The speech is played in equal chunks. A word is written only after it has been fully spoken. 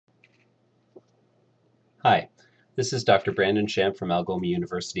Hi, this is Dr. Brandon Schamp from Algoma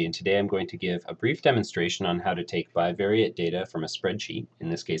University, and today I'm going to give a brief demonstration on how to take bivariate data from a spreadsheet, in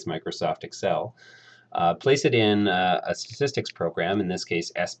this case Microsoft Excel, place it in a statistics program, in this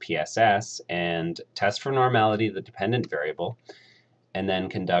case SPSS, and test for normality, the dependent variable, and then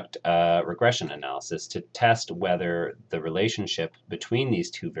conduct a regression analysis to test whether the relationship between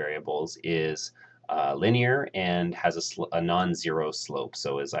these two variables is linear and has a non-zero slope,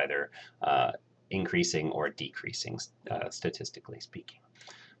 so is either increasing or decreasing, statistically speaking.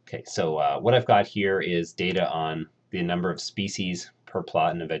 Okay, so what I've got here is data on the number of species per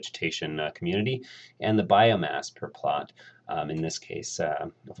plot in a vegetation community and the biomass per plot, in this case,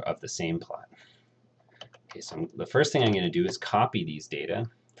 of the same plot. Okay, so the first thing I'm going to do is copy these data,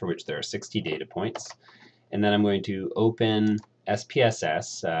 for which there are 60 data points, and then I'm going to open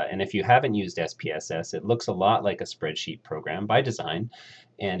SPSS, and if you haven't used SPSS, it looks a lot like a spreadsheet program by design,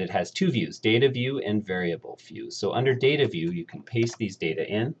 and it has two views, data view and variable view. So under data view, you can paste these data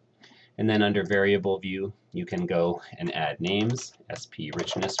in, and then under variable view, you can go and add names, SP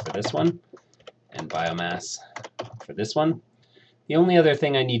richness for this one, and biomass for this one. The only other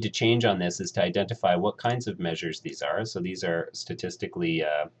thing I need to change on this is to identify what kinds of measures these are. So these are statistically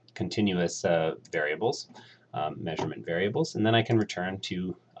continuous variables, measurement variables, and then I can return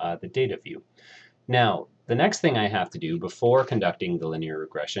to the data view. Now, the next thing I have to do before conducting the linear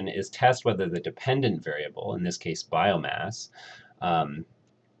regression is test whether the dependent variable, in this case biomass,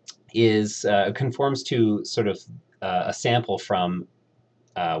 conforms to sort of a sample from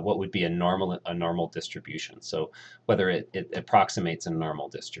what would be a normal distribution. So whether it approximates a normal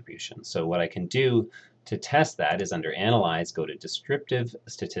distribution. So what I can do to test that is under Analyze, go to Descriptive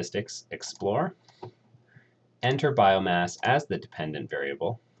Statistics, Explore, enter biomass as the dependent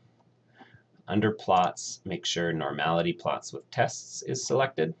variable. Under Plots, make sure Normality Plots with Tests is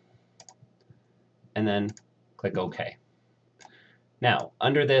selected, and then click OK. Now,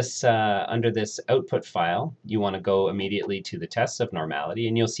 under this output file, you want to go immediately to the tests of normality,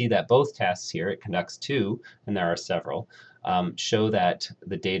 and you'll see that both tests here, it conducts two, and there are several, show that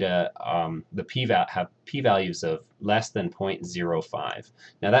the data, have p-values of less than 0.05.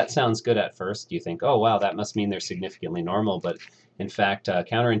 Now that sounds good at first. You think, oh wow, that must mean they're significantly normal, but in fact,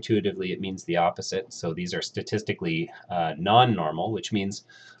 counterintuitively, it means the opposite. So these are statistically non-normal, which means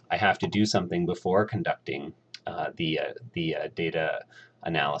I have to do something before conducting the data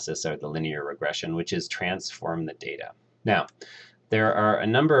analysis or the linear regression, which is transform the data. Now, there are a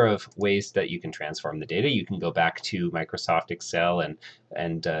number of ways that you can transform the data. You can go back to Microsoft Excel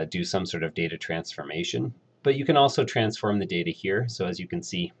and do some sort of data transformation, but you can also transform the data here. So as you can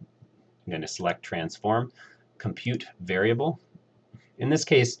see, I'm going to select Transform, Compute Variable. In this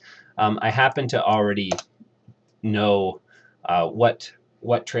case, I happen to already know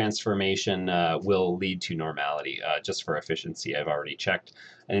what transformation will lead to normality. Just for efficiency, I've already checked.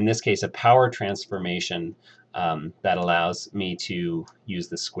 And in this case, a power transformation that allows me to use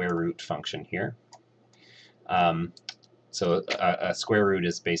the square root function here. So a square root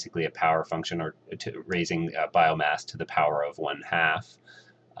is basically a power function, or raising biomass to the power of 1/2.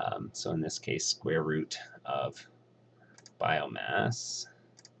 So in this case, square root of biomass.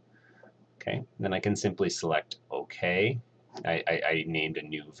 Okay, then I can simply select OK. I named a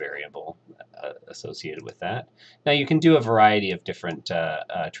new variable associated with that. Now you can do a variety of different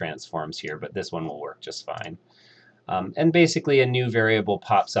transforms here, but this one will work just fine. And basically a new variable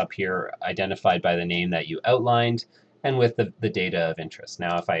pops up here identified by the name that you outlined and with the data of interest.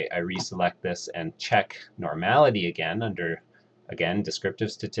 Now if I reselect this and check normality again under, again,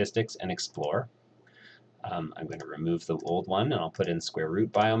 descriptive statistics and explore, I'm going to remove the old one and I'll put in square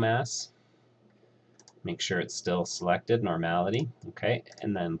root biomass. Make sure it's still selected, normality, okay,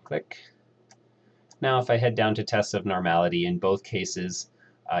 and then click. Now if I head down to tests of normality, in both cases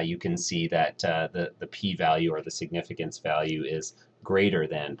you can see that the p-value or the significance value is greater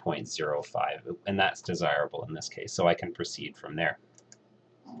than 0.05, and that's desirable in this case, so I can proceed from there.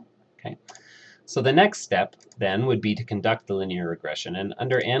 Okay. So the next step then would be to conduct the linear regression, and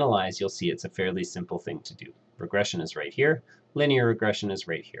under Analyze you'll see it's a fairly simple thing to do. Regression is right here, linear regression is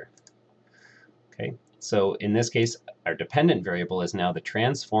right here. Okay. So in this case, our dependent variable is now the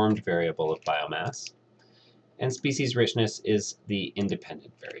transformed variable of biomass, and species richness is the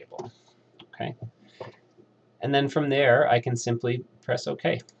independent variable. Okay. And then from there, I can simply press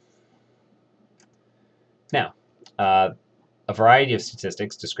OK. Now, a variety of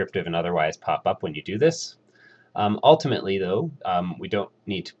statistics, descriptive and otherwise, pop up when you do this. Ultimately, though, we don't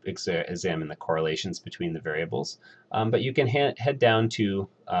need to examine the correlations between the variables, but you can head down to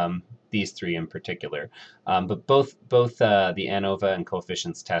these three in particular. But both the ANOVA and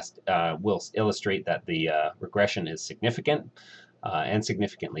coefficients test will illustrate that the regression is significant and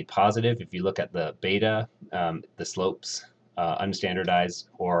significantly positive. If you look at the beta, the slopes, unstandardized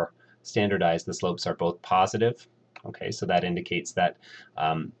or standardized, the slopes are both positive. Okay, so that indicates that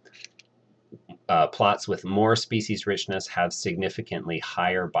plots with more species richness have significantly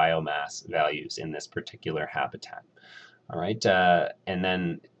higher biomass values in this particular habitat. All right, and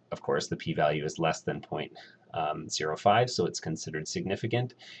then of course the p-value is less than 0.05, so it's considered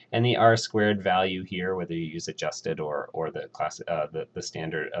significant. And the r-squared value here, whether you use adjusted or the class the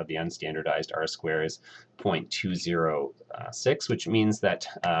standard the unstandardized r-square is 0.206, which means that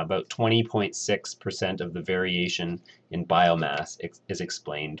about 20.6% of the variation in biomass is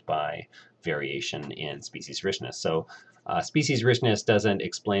explained by variation in species richness. So species richness doesn't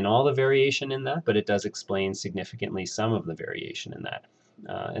explain all the variation in that, but it does explain significantly some of the variation in that.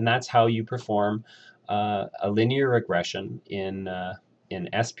 And that's how you perform a linear regression in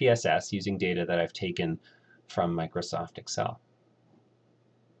SPSS using data that I've taken from Microsoft Excel.